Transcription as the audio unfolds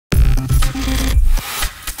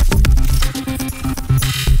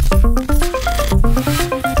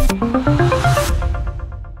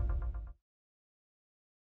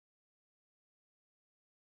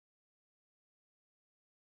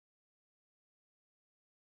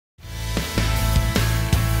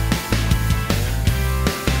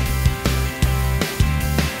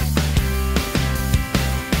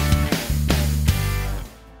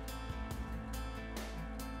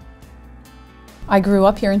I grew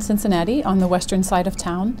up here in Cincinnati on the western side of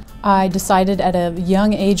town. I decided at a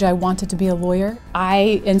young age I wanted to be a lawyer.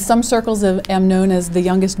 I, in some circles, am known as the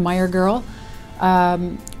youngest Meyer girl.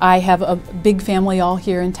 I have a big family all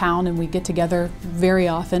here in town and we get together very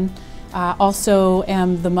often. Also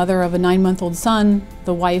am the mother of a 9-month-old son,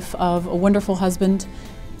 the wife of a wonderful husband.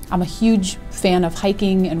 I'm a huge fan of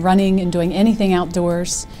hiking and running and doing anything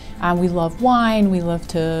outdoors. We love wine,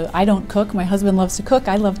 I don't cook, my husband loves to cook,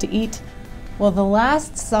 I love to eat. Well, the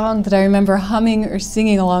last song that I remember humming or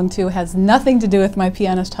singing along to has nothing to do with my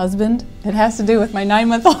pianist husband. It has to do with my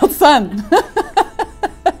 9-month-old son.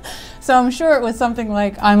 So I'm sure it was something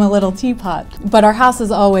like, I'm a little teapot. But our house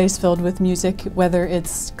is always filled with music, whether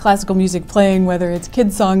it's classical music playing, whether it's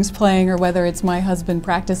kids' songs playing, or whether it's my husband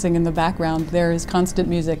practicing in the background. There is constant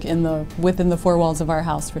music within the four walls of our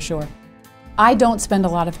house, for sure. I don't spend a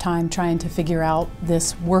lot of time trying to figure out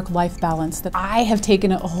this work-life balance. That I have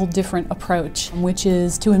taken a whole different approach, which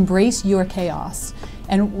is to embrace your chaos.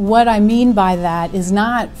 And what I mean by that is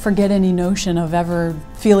not forget any notion of ever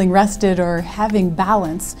feeling rested or having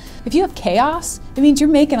balance. If you have chaos, it means you're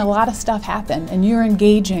making a lot of stuff happen and you're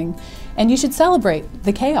engaging, and you should celebrate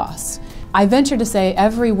the chaos. I venture to say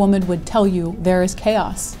every woman would tell you there is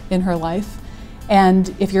chaos in her life.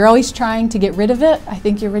 And if you're always trying to get rid of it, I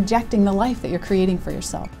think you're rejecting the life that you're creating for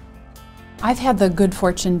yourself. I've had the good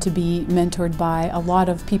fortune to be mentored by a lot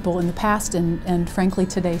of people in the past, and frankly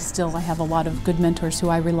today still I have a lot of good mentors who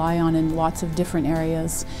I rely on in lots of different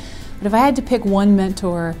areas. But if I had to pick one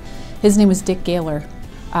mentor, his name was Dick Gaylor.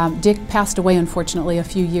 Dick passed away unfortunately a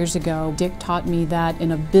few years ago. Dick taught me that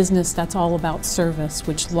in a business that's all about service,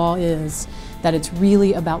 which law is, that it's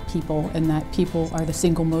really about people, and that people are the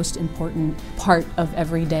single most important part of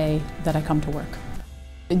every day that I come to work.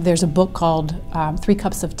 There's a book called 3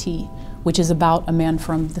 Cups of Tea, which is about a man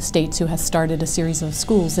from the States who has started a series of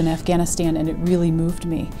schools in Afghanistan, and it really moved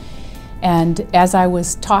me. And as I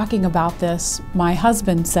was talking about this, my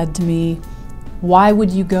husband said to me, "Why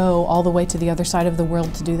would you go all the way to the other side of the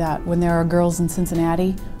world to do that when there are girls in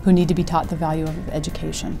Cincinnati who need to be taught the value of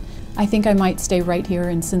education?" I think I might stay right here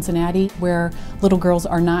in Cincinnati, where little girls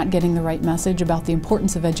are not getting the right message about the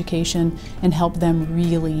importance of education, and help them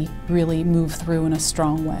really, really move through in a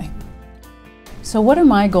strong way. So what are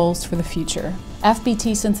my goals for the future?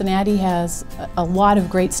 FBT Cincinnati has a lot of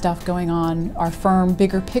great stuff going on. Our firm,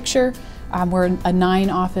 bigger picture, we're a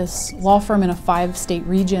 9-office law firm in a 5-state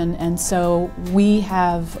region, and so we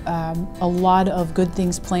have a lot of good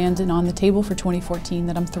things planned and on the table for 2014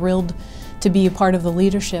 that I'm thrilled to be a part of the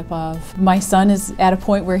leadership of. My son is at a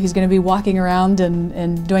point where he's going to be walking around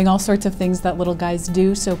and doing all sorts of things that little guys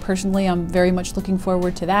do, so personally I'm very much looking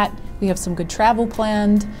forward to that. We have some good travel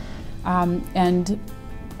planned, and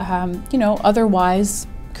you know, otherwise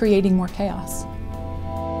creating more chaos.